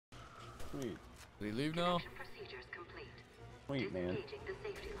Sweet. Do we leave now? Wait, man.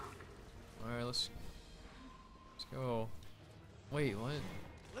 Alright, let's go. Wait, what?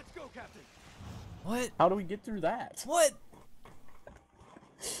 Let's go, Captain. What? How do we get through that? What?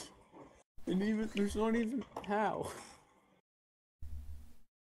 And even there's not even how.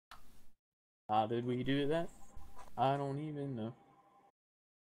 How did we do that? I don't even know.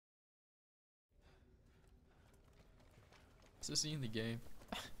 Is this in the game?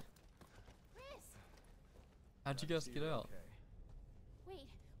 Chris! How'd you guys get out? Okay. Wait,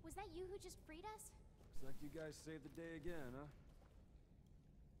 was that you who just freed us? Looks like you guys saved the day again, huh?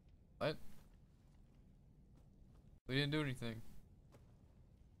 What? We didn't do anything.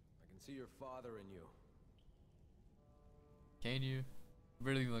 I can see your father in you. Can you?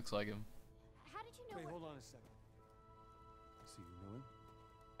 Really looks like him. How did you know Wait, what- hold on a second. So you knew him?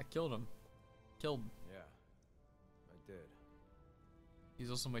 I killed him. Killed. Yeah, I did. He's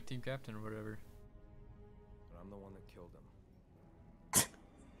also my team captain or whatever. But I'm the one that killed him.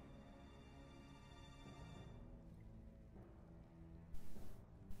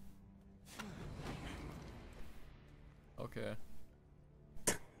 Okay.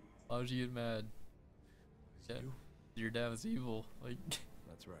 Why would you get mad? Yeah, your dad was evil. Like,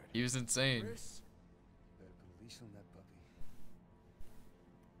 That's right. he was insane. Chris, better put a leash on that puppy.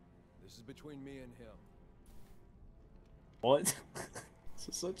 This is between me and him. What? This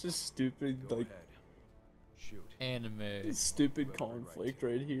is such a stupid, Go like, ahead. Shoot. Anime. stupid Whoever conflict writes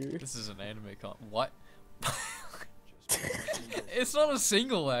right here. This is an anime what? Just It's not a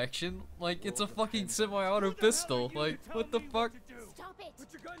single action. Like, it's a fucking semi-auto pistol. Like, what the fuck? Stop it!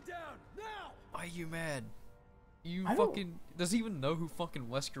 Put your gun down now. Why are you mad? You I don't- fucking... Does he even know who fucking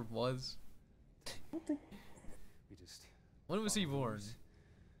Wesker was? We just. When was he born? Was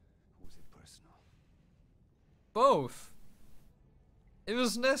it personal? Both. It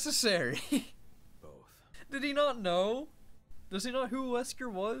was necessary. Both. Did he not know? Does he not who Wesker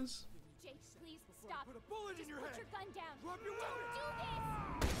was? Jake, please stop. Put a bullet in your Put head. your gun down. Drop your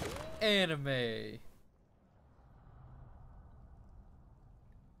Don't do this! Anime.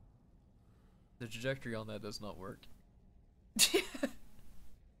 The trajectory on that does not work. There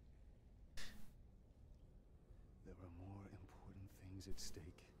are more important things at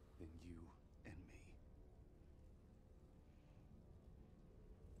stake than you and me.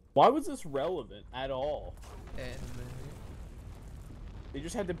 Why was this relevant at all? Anime. They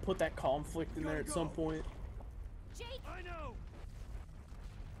just had to put that conflict in there at some point. Jake! I know.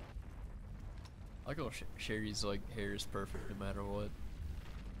 I like how Sherry's like hair is perfect no matter what.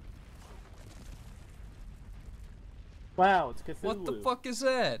 Wow, it's Cthulhu. What the fuck is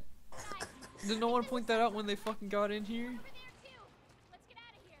that? Did no one point that out when they fucking got in here? Over there too! Let's get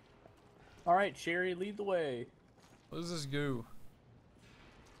out of here. Alright, Sherry, lead the way. What is this goo?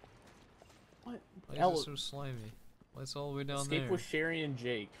 What? Why is it so slimy? Why it's all the way down Escape there? with Sherry and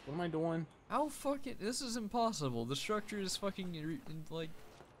Jake. What am I doing? How fucking... This is impossible. The structure is fucking like...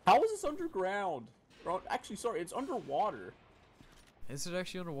 How is this underground? Actually, sorry, it's underwater. Is it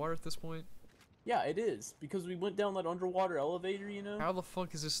actually underwater at this point? Yeah, it is. Because we went down that underwater elevator, you know? How the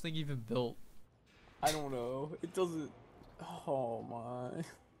fuck is this thing even built? I don't know. It doesn't... Oh, my...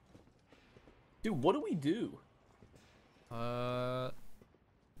 Dude, what do we do?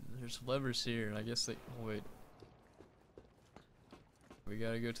 There's levers here, and I guess they... Oh, wait. We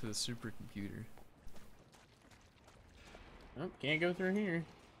gotta go to the supercomputer. Oh, can't go through here.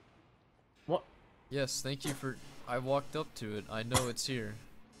 What? Yes, thank you for... I walked up to it. I know it's here.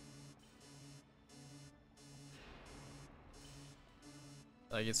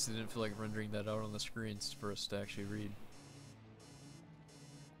 I guess they didn't feel like rendering that out on the screens for us to actually read.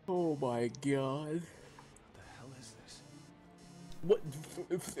 Oh my god. What the hell is this? What?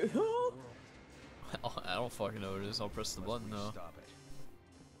 I don't fucking know what it is. I'll press the button though. Stop it.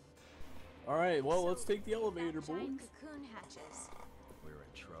 Alright, well, let's take the elevator, boys. Giant cocoon hatches. We're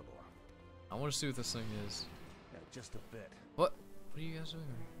in trouble. I want to see what this thing is. Yeah, just a bit. What? What are you guys doing?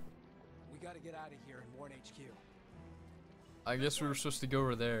 We gotta get out of here and warn HQ. I guess we were supposed to go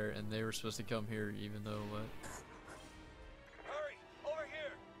over there, and they were supposed to come here, even though what? Hurry! Over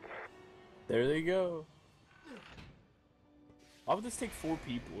here! There they go. Why would this take 4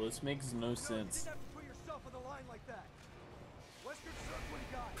 people? This makes no sense. You didn't have to put yourself on the line like that. Wesker deserved what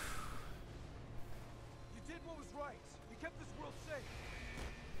he got. You did what was right. You kept this world safe.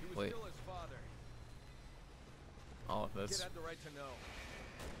 He was Wait. still his father. Oh, Kid that's... had the right to know.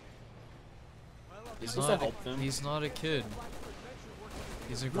 Well, I'll He's tell you Just to not. help them. He's not a kid.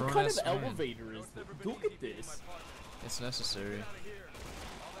 He's a What kind grown-ass of man. elevator is this? Look at this. It's necessary. Get out of here.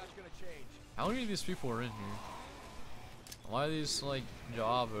 All that's gonna change. How many of these people are in here? Why are these like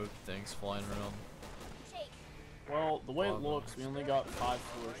Java things flying around? Jake, Well, the way it Lava. looks, we only got 5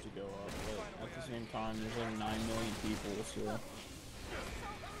 floors to go up, but at the same time, there's like 9 million people, so... so early.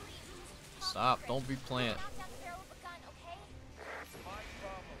 Stop! Don't be plant. Knock down the barrel of a gun, okay? My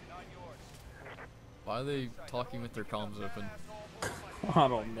problem, not yours. Why are they talking with their comms open? I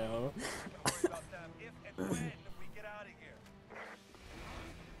don't know. About them if and when we get out of here.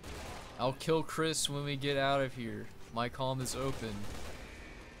 I'll kill Chris when we get out of here. My comm is open.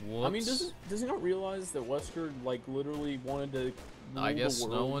 Whoops. I mean, does he not realize that Wesker, like, literally wanted to rule I guess the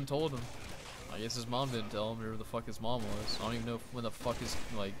no world? one told him. I guess his mom didn't tell him who the fuck his mom was. I don't even know when the fuck is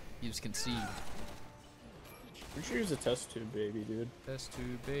like he was conceived. Pretty sure he was a test tube baby, dude. Test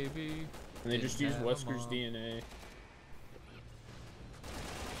tube baby. And they just Didn't used have a Wesker's mom. DNA.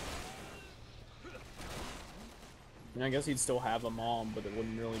 I mean, I guess he'd still have a mom, but it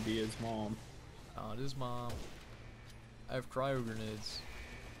wouldn't really be his mom. Not his mom. I have cryo grenades.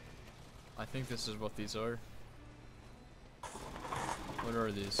 I think this is what these are. What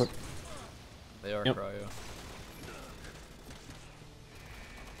are these? What? They are Yep. cryo.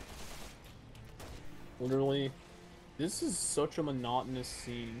 Literally, this is such a monotonous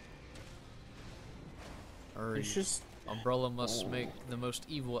scene. Hurry. It's just... Umbrella must Oh. make the most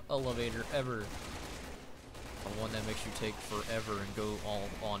evil elevator ever. The one that makes you take forever and go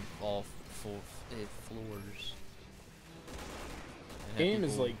on all full floors. And have Game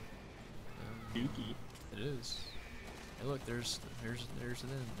is people- like dookie. It is. Hey, look, there's them.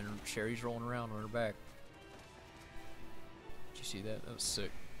 Their cherries rolling around on her back. Did you see that? That was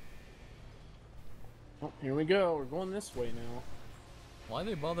sick. Oh, here we go. We're going this way now. Why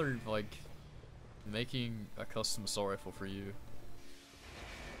they bother like making a custom assault rifle for you?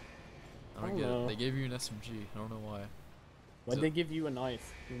 I don't get know. it. They gave you an SMG. I don't know why. Why'd So- they give you a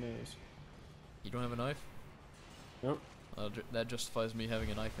knife? Who knows? You don't have a knife? Nope. That justifies me having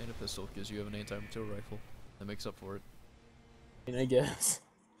a knife and a pistol because you have an anti-material rifle. That makes up for it. I mean, I guess.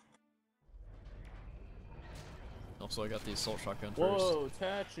 Also, I got the assault shotgun first. Whoa,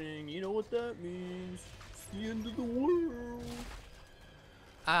 attaching. You know what that means? It's the end of the world.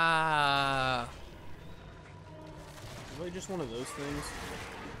 Ah! Is it just one of those things?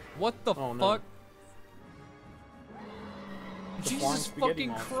 What the Oh, no. fuck? The flying Jesus spaghetti fucking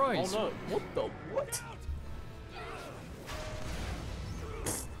monster. Christ! Oh no! What the what?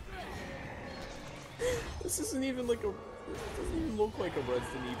 This isn't even like a. It doesn't even look like a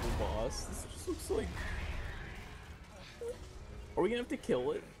Resident Evil boss. This just looks like. Are we gonna have to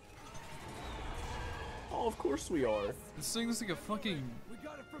kill it? Oh, of course we are. This thing looks like a fucking We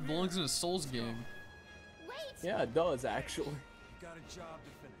got it from belongs in a Souls game. Wait! Yeah, it does actually. here. Got a job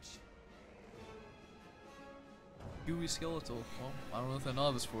to finish. Gooey skeletal. Well, I don't know what that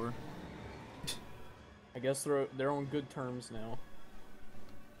knob is for. I guess they're on good terms now.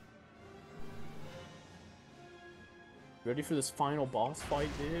 Ready for this final boss fight,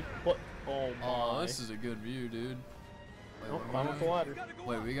 dude? What? Oh my! Oh, this is a good view, dude. Wait, Oh, what am I climb up the doing? ladder. Gotta go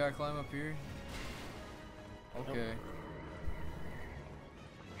Wait, up. we gotta climb up here? Okay.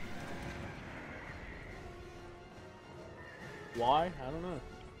 Why? I don't know.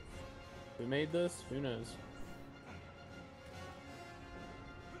 Who made this? Who knows?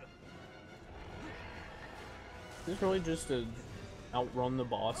 Is this really just to outrun the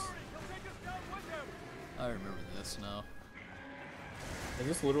boss? Hurry, he'll take us down with him. I remember this now. Is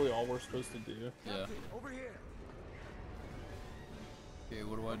this literally all we're supposed to do? Yeah. Over here. Okay,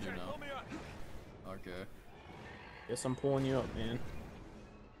 what do I do Okay, now? pull me up. Okay. Guess I'm pulling you up, man.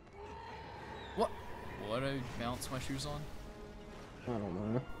 What? What? I bounce my shoes on? I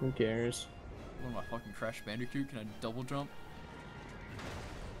don't know. Who cares? What am I, fucking Crash Bandicoot? Can I double jump?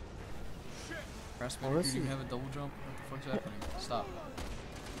 Shit. Crash Oh, Bandicoot, this you is- can have a double jump? What the fuck's happening? Stop.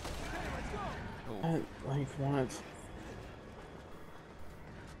 Okay, let's go. Oh. Like what?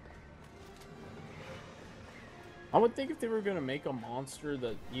 I would think if they were gonna make a monster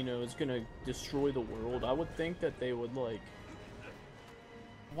that, you know, is gonna destroy the world, I would think that they would like.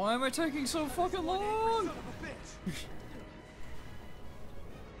 Why am I taking so fucking long? Son of a bitch.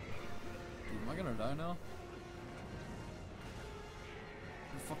 Dude, am I gonna die now?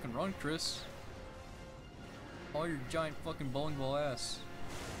 You fucking run, Chris. All your giant fucking bowling ball ass.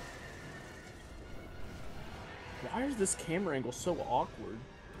 Why is this camera angle so awkward?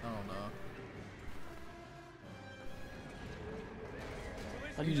 I don't know.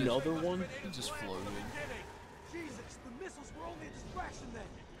 Another one? He just floated. Jesus, the missiles were only a distraction then.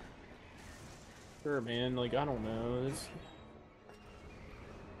 Sure, man. Like I don't know. This.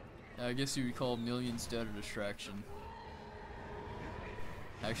 I guess you would call millions dead a distraction.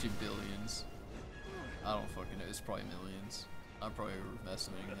 Actually, billions. I don't fucking know. It's probably millions. I'm probably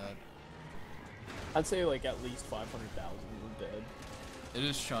estimating that. I'd say like at least 500,000 were dead. It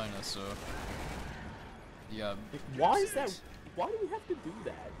is China, so yeah. Like, why is that? Why do we have to do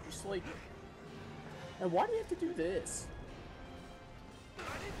that? Just like, and why do we have to do this? Help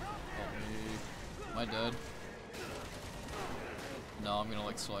me. Am I dead? No, I'm gonna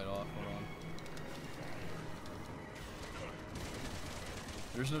like slide off. Hold on.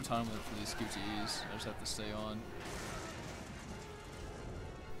 There's no time limit for these QTEs. I just have to stay on.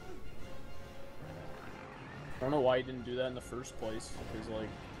 I don't know why he didn't do that in the first place, because like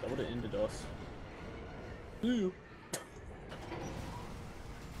that would have ended us. Ew.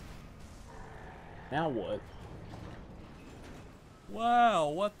 Now what? Wow,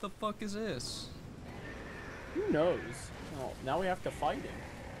 what the fuck is this? Who knows? Oh, now we have to fight him.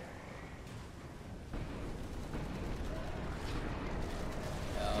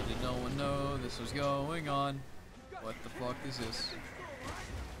 How did no one know this was going on? What the fuck is this?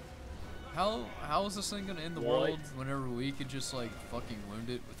 How is this thing gonna end the What? world whenever we could just like fucking wound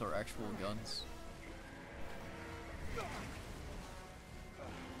it with our actual guns? What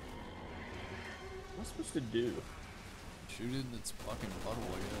am I supposed to do? Shoot it in its fucking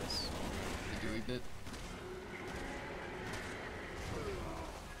butthole, I guess. Did you eat it?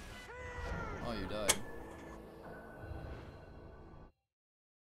 Oh, you died.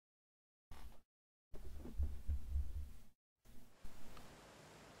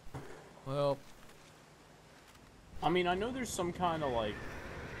 Well, I mean, I know there's some kind of like,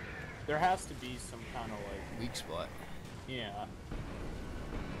 there has to be some kind of like, weak spot. yeah.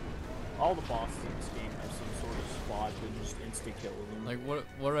 All the bosses in this game have some sort of spot that just insta kills them. Like, what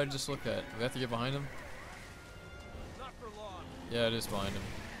did I just look at? Do we have to get behind him? Not for long. Yeah, it is behind him.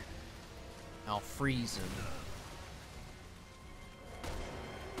 I'll freeze him.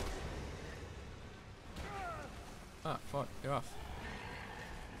 Ah, fuck, get off.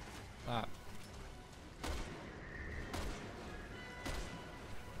 Ah.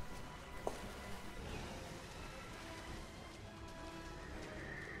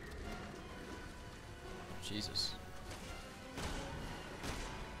 Jesus.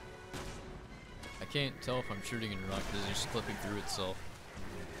 I can't tell if I'm shooting it or not because it's just flipping through itself.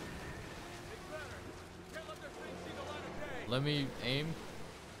 Let me aim,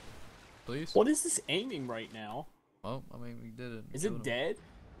 please. What is this aiming right now? Well, I mean, we did it. We Is killed it him. dead?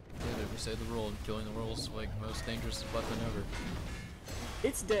 We did it. We saved the world. Killing the world's like most dangerous weapon ever.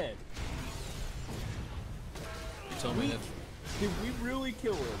 It's dead. You tell me We- if Did we really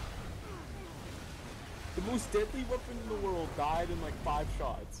kill him? The most deadly weapon in the world died in like 5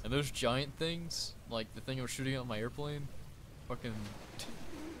 shots. and those giant things, like the thing I was shooting at my airplane, fucking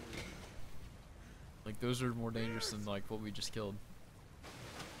like those are more dangerous than like what we just killed.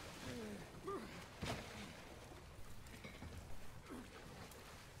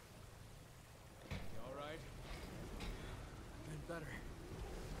 All right. Been better.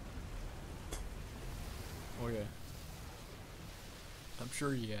 Oh yeah. I'm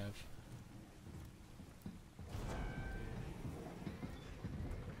sure you have.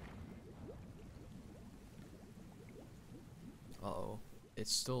 Uh-oh.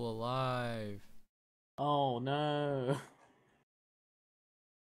 It's still alive. Oh no.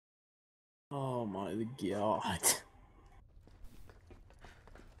 Oh my god.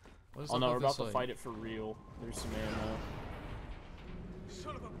 What is Oh up no, we're with about this, to like- fight it for real. There's some ammo.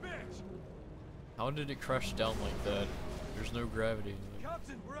 Son of a bitch! How did it crash down like that? There's no gravity. Like,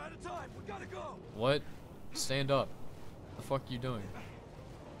 Captain, we're out of time. We gotta go. what? Stand up. The fuck you doing?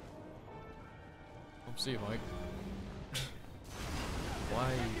 Come see you, Mike.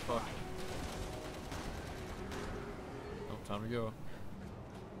 Why you fuck? Oh, time to go.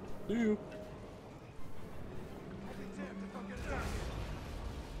 Ew. I'll be damned if I'm getting out.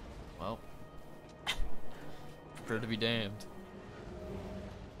 Well, prepare to be damned.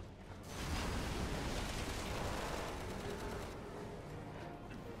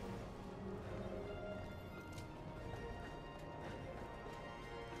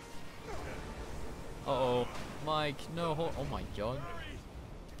 Uh-oh. Mike, no, oh my god.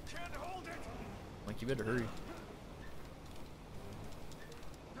 Can't hold it. Mike, you better hurry.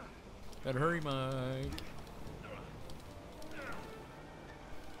 Better hurry, Mike.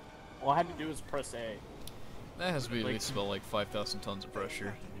 All I had to do was press A. That has to be at Like- least about like 5,000 tons of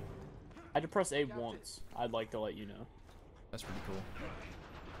pressure. I had to press A once. I'd like to let you know. That's pretty cool.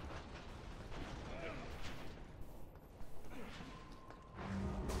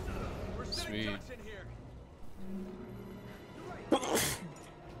 We're Sweet. sitting ducks in here. God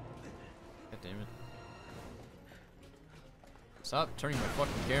damn it. Stop turning my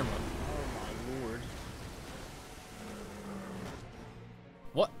fucking camera. Oh my lord.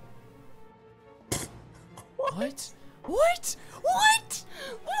 What? What? What? What?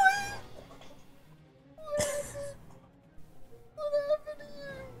 What? What happened to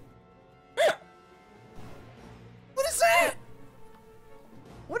you? What is that?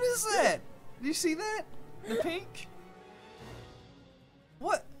 What is that? Do you see that? The pink?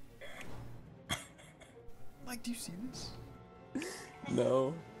 What? Mike, do you see this?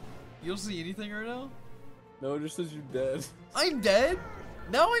 No. You don't see anything right now? No, it just says you're dead. I'm dead?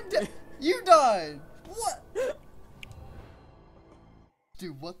 Now I'm dead. You died. What?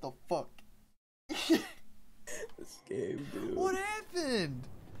 Dude, what the fuck? This game, dude. What happened?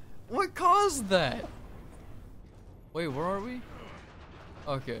 What caused that? Wait, where are we?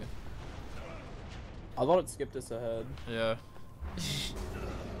 Okay. I thought it skipped us ahead. Yeah.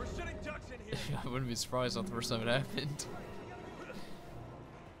 We're shooting ducks in here. I wouldn't be surprised not the first time it happened.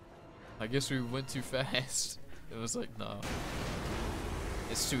 I guess we went too fast. It was like, nah.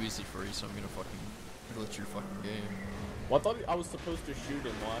 It's too easy for you, so I'm gonna fucking glitch your fucking game. Well, I thought I was supposed to shoot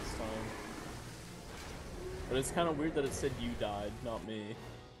him last time. But it's kind of weird that it said you died, not me.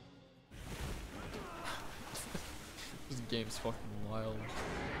 This game's fucking wild.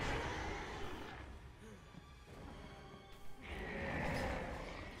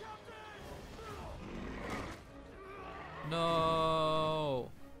 No!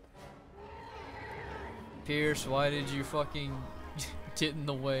 Pierce, why did you fucking get in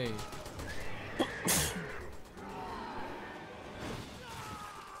the way?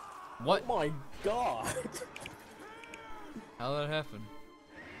 What? Oh my god! How'd that happen?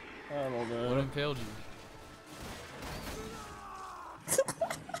 I don't know. What impaled you?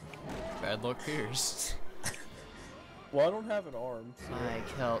 Bad luck, Pierce. Well, I don't have an arm, so... Mike,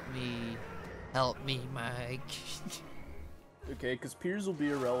 help me. Help me, Mike. Okay, because Piers will be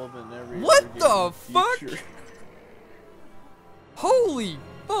irrelevant in every What other game the in fuck? future. Holy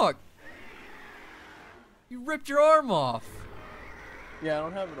fuck! You ripped your arm off. Yeah, I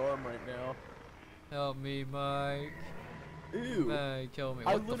don't have an arm right now. Help me, Mike. Ew. Mike, help me.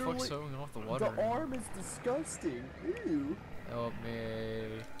 I What the fuck's literally- throwing off the water? The arm is disgusting. Ew. Help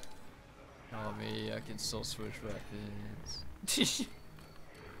me. Help me, I can still switch weapons.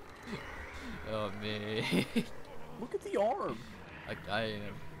 Help me. Look at the arm. I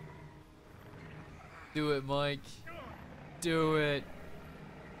am. Do it, Mike. Do it.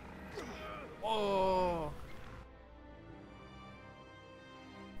 Oh.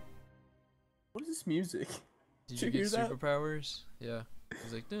 What is this music? Did Did you you get hear that? superpowers? Yeah.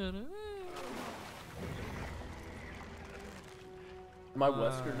 It's like. "Da-da-da." Am I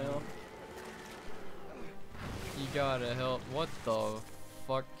Wesker now? You gotta help. What the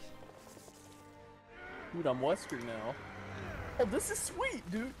fuck? Dude, I'm Wesker now. Oh, this is sweet,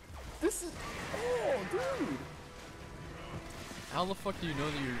 dude. This is... Oh, dude. How the fuck do you know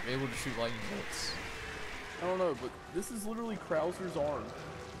that you're able to shoot lightning bolts? I don't know, but this is literally Krauser's arm.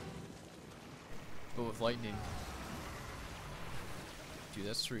 But with lightning. Dude,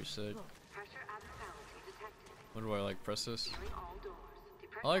 that's pretty sick. What do I like? Press this?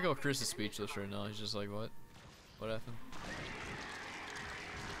 I like how Chris is speechless right now. He's just like, what? What happened?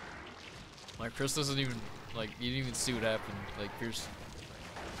 Like, Chris doesn't even, like, you didn't even see what happened. Like, Pierce.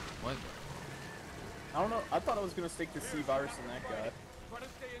 What? I don't know. I thought I was gonna stick the C virus in that guy. Try to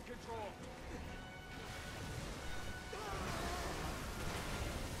stay in control.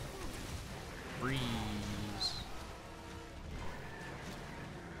 Freeze.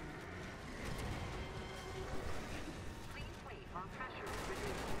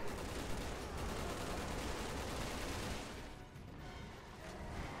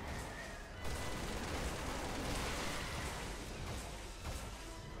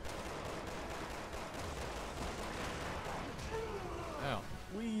 Ow.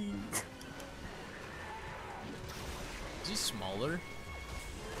 Wee. Is he smaller?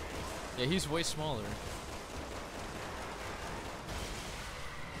 Yeah, he's way smaller.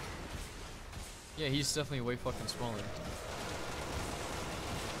 Yeah, he's definitely way fucking smaller.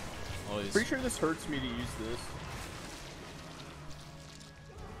 Oh, he's... Pretty sure this hurts me to use this.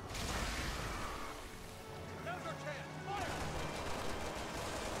 Now's our chance. Fire!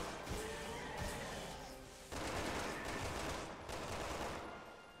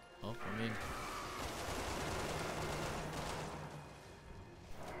 Oh, I mean...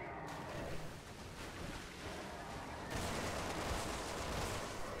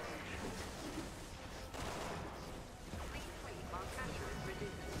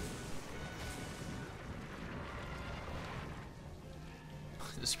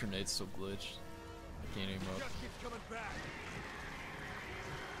 This grenade's so glitched. I can't aim up. Just keeps coming back.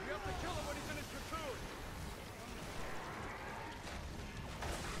 We have to kill him when he's in his cocoon.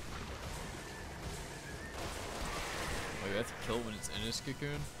 have to kill it when it's in its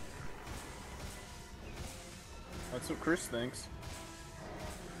cocoon? That's what Chris thinks.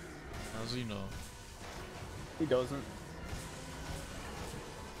 How does he know? He doesn't.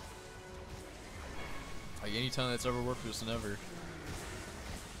 Like, anytime that's ever worked, just never.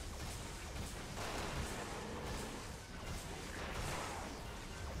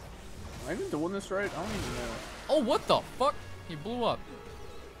 Am I even doing this right? I don't even know. Oh, what the fuck? He blew up.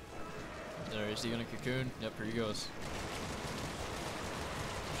 There, is he gonna cocoon? Yep, here he goes.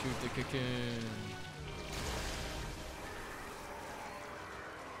 Shoot the cocoon.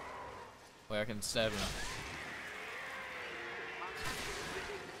 Wait, I can stab him.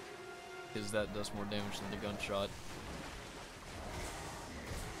 Because that does more damage than the gunshot.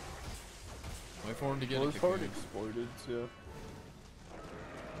 Wait for him to get Well, a his heart cocoon. exploded, so.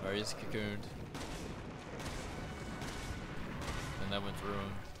 Alright, he's cocooned. And that went through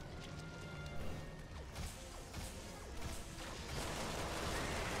him.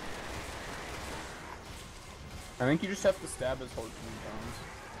 I think you just have to stab his heart 3 times.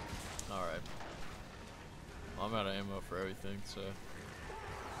 Alright. I'm out of ammo for everything, so.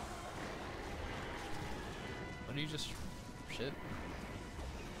 Why do you just. Shit?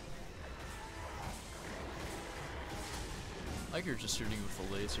 Like you're just shooting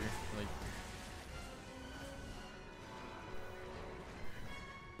with a laser. Like.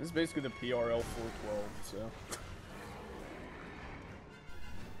 This is basically the PRL 412, so.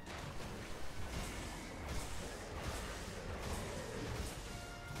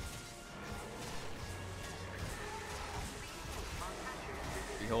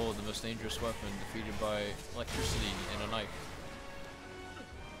 Behold, the most dangerous weapon defeated by electricity and a knife.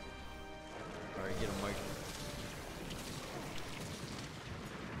 Alright, get him, Mike.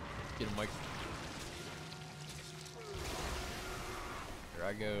 Get him, Mike. Here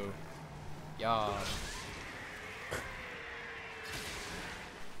I go. Yeah.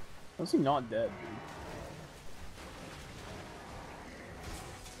 How's he not dead, dude?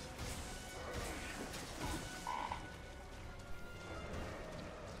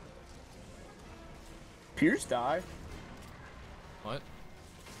 Pierce die? What?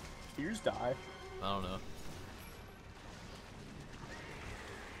 Pierce die? I don't know.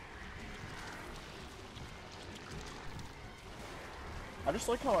 I just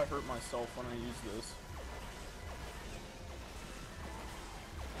like how I hurt myself when I use this.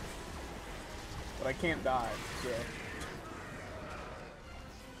 But I can't die, so.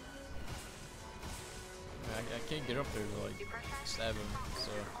 I can't get up there to like stab him,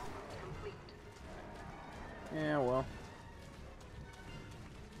 so. Yeah, well.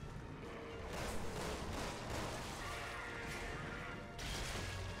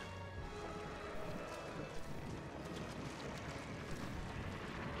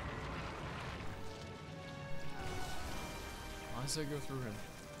 Why does that go through him?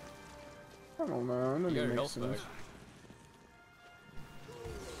 I don't know. That You got your makes health sense. back.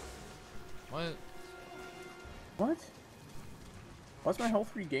 What? What? Why's my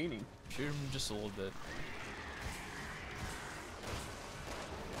health regaining? Shoot him just a little bit.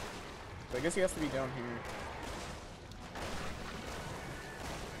 I guess he has to be down here.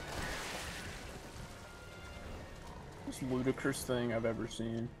 Most ludicrous thing I've ever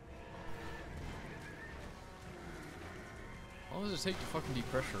seen. How long does it take to fucking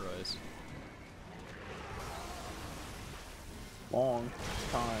depressurize? Long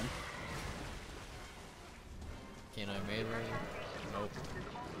time. Can I melee? Nope.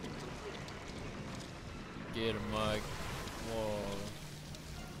 Get him, Mike. Whoa.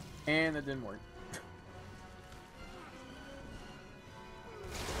 And it didn't work.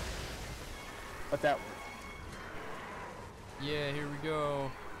 But that worked. Yeah, here we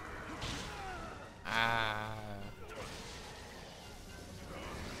go. Ah.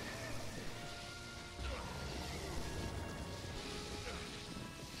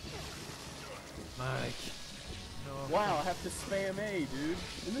 Mike. No. Wow, I have to spam A, dude.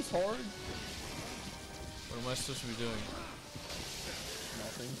 Isn't this hard? What am I supposed to be doing?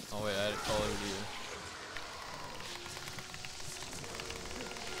 Nothing. Oh wait, I had to call over to you.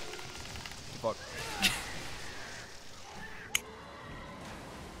 Fuck.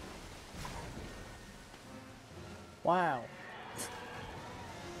 Wow.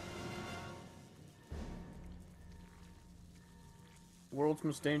 World's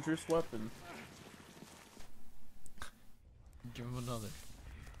most dangerous weapon. Give him another.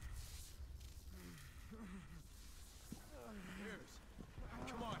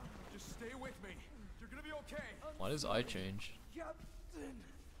 Come on, just stay with me. You're gonna be okay. Why does I change? Captain.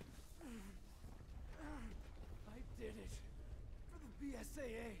 I did it. For the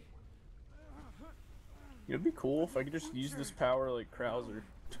BSAA. It'd be cool if I could just use this power like Krauser.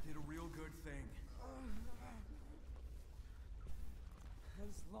 Did a real good thing.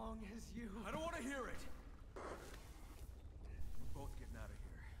 As long as you... I don't want to hear it. We're both getting out of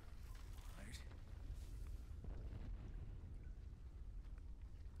here, right?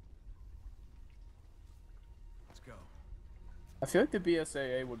 Let's go. I feel like the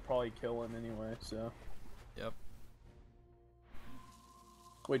BSAA would probably kill him anyway, so. Yep.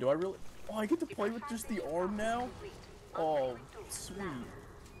 Wait, do I really? Oh, I get to play with just the arm now? Oh, sweet.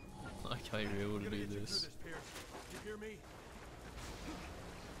 I like how you're able to Gonna do get you through this. this, Pierce. You hear me?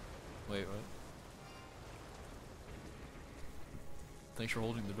 Wait, what? Thanks for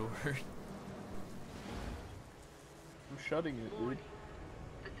holding the door. I'm shutting it, dude.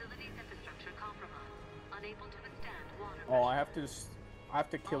 Facilities infrastructure compromised. Unable to withstand water. Oh, I have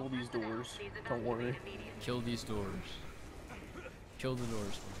to kill these doors. Don't worry. Kill these doors. Kill the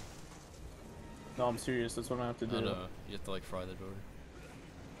doors. No, I'm serious. That's what I have to do. No, no, you have to like fry the door.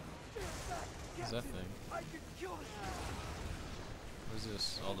 What's that thing? I can kill it. What is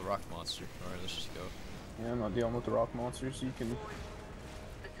this? Oh, the rock monster. Alright, let's just go. Yeah, I'm not dealing with the rock monsters. You can.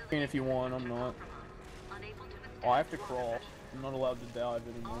 I mean, if you want, I'm not. Oh, I have to crawl. I'm not allowed to dive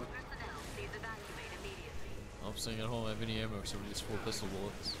anymore. I'm saying I don't have any ammo except for these 4 pistol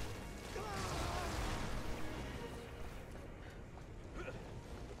bullets.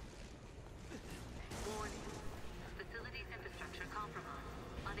 Warning. Facilities infrastructure compromised.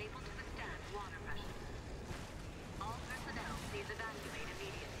 Unable to withstand water pressure. All personnel please evacuate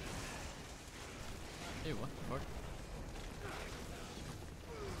immediately. Hey, what the fuck?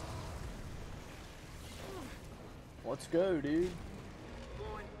 Let's go, dude.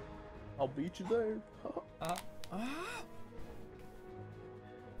 Warning. I'll beat you there.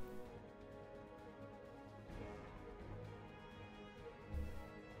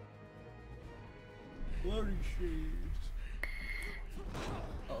 Bloody shit.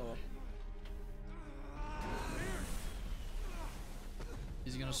 Uh-oh.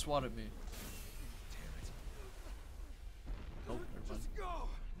 He's gonna swat at me. Oh, never mind. Let's go.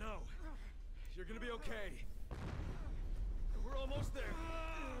 No. You're gonna be okay. We're almost there.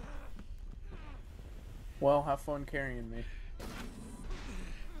 Well, have fun carrying me.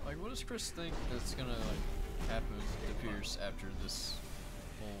 Like, what does Chris think that's gonna, like, happen to Pierce after this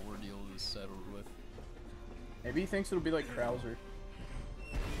whole ordeal is settled with? Maybe he thinks it'll be like Krauser.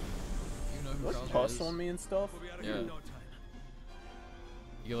 You know who Let's Krauser puss is? on me and stuff. We'll be out of Yeah. here in no time.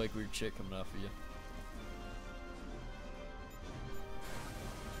 You get, like, weird shit coming off of you.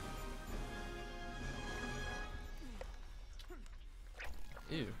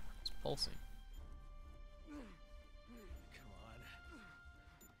 Ew, it's pulsing. Come on.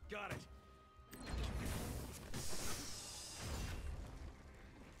 Got it.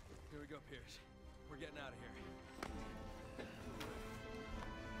 Here we go, Pierce. We're getting out of here.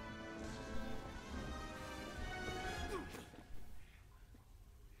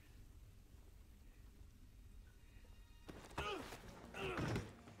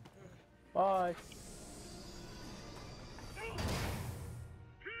 Bye.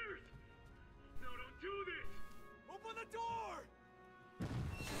 Pierce! No, don't do this! Open the door!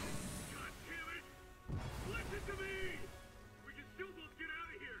 God damn it! Listen to me! We can still both get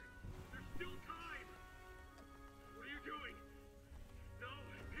out of here! There's still time! What are you doing? No,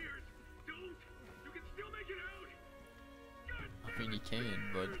 Pierce, don't! You can still make it out! God I damn mean, you it, can,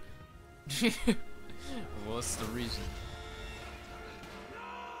 but... Pierce! What's the reason?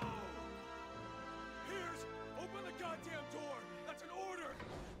 No! Pierce, open the goddamn door! That's an order!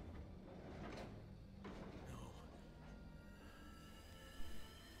 No.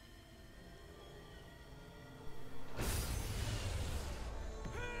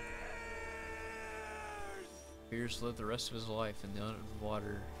 Pierce lived the rest of his life in the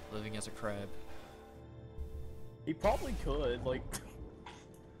underwater, living as a crab. He probably could, like.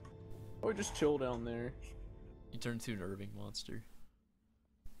 Or just chill down there. He turned to an Irving monster.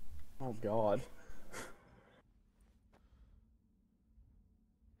 Oh god.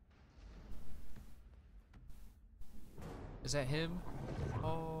 Is that him?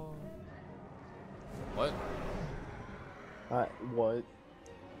 Oh. What? What?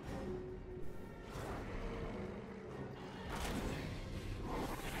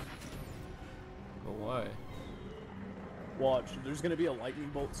 But why? Watch, there's gonna be a lightning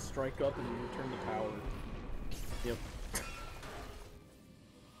bolt strike up and return the power. Yep.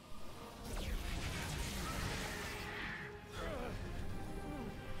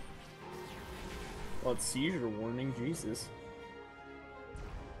 Oh, it's seizure warning, Jesus.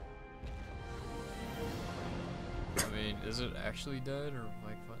 I mean, is it actually dead or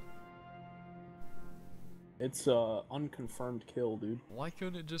like what? It's unconfirmed kill, dude. Why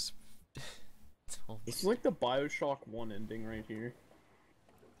couldn't it just... tell me? This is like the Bioshock 1 ending right here.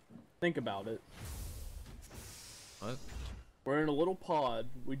 Think about it. What? We're in a little pod.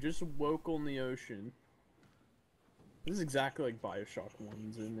 We just woke on the ocean. This is exactly like Bioshock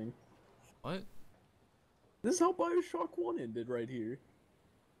 1's ending. What? This is how Bioshock 1 ended right here.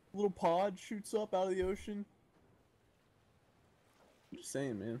 Little pod shoots up out of the ocean. I'm just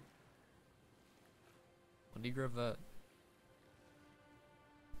saying, man. When do you grab that?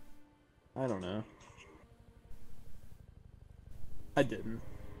 I don't know. I didn't.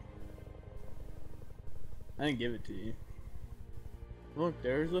 I didn't give it to you. Look,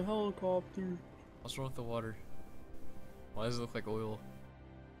 there's a helicopter. What's wrong with the water? Why does it look like oil?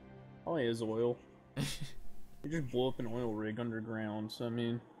 Oh, it is oil. You just blew up an oil rig underground, so I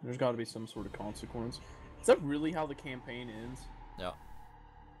mean, there's got to be some sort of consequence. Is that really how the campaign ends? Yeah.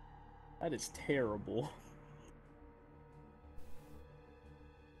 That is terrible.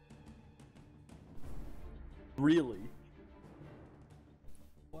 Really?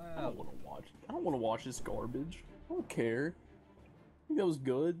 I Wow. don't want to watch. I don't want to watch this garbage. I don't care. I think that was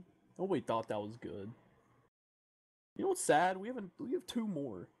good. Nobody thought that was good. You know what's sad? We have 2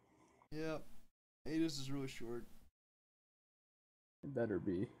 more. Yeah. Hades is really short. It better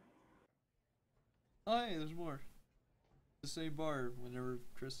be. Oh, hey, there's more. The same bar whenever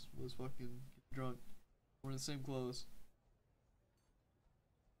Chris was fucking drunk. We're in the same clothes.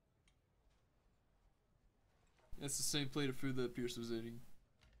 It's the same plate of food that Pierce was eating.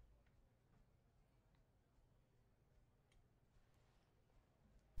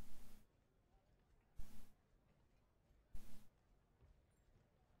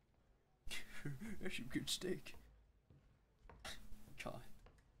 That's some good steak. God.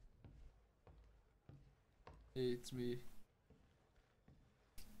 Hey, it's me.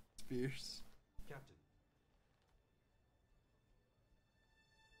 It's Pierce. Captain.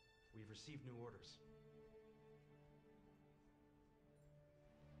 We've received new orders.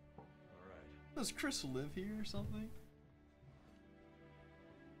 Alright. Does Chris live here or something?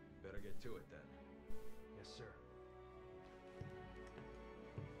 Better get to it then. Yes, sir.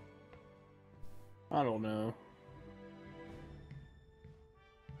 I don't know.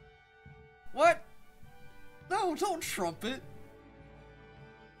 What? No, don't trumpet.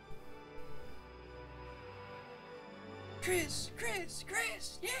 Chris,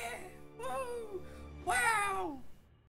 yeah, woo, wow.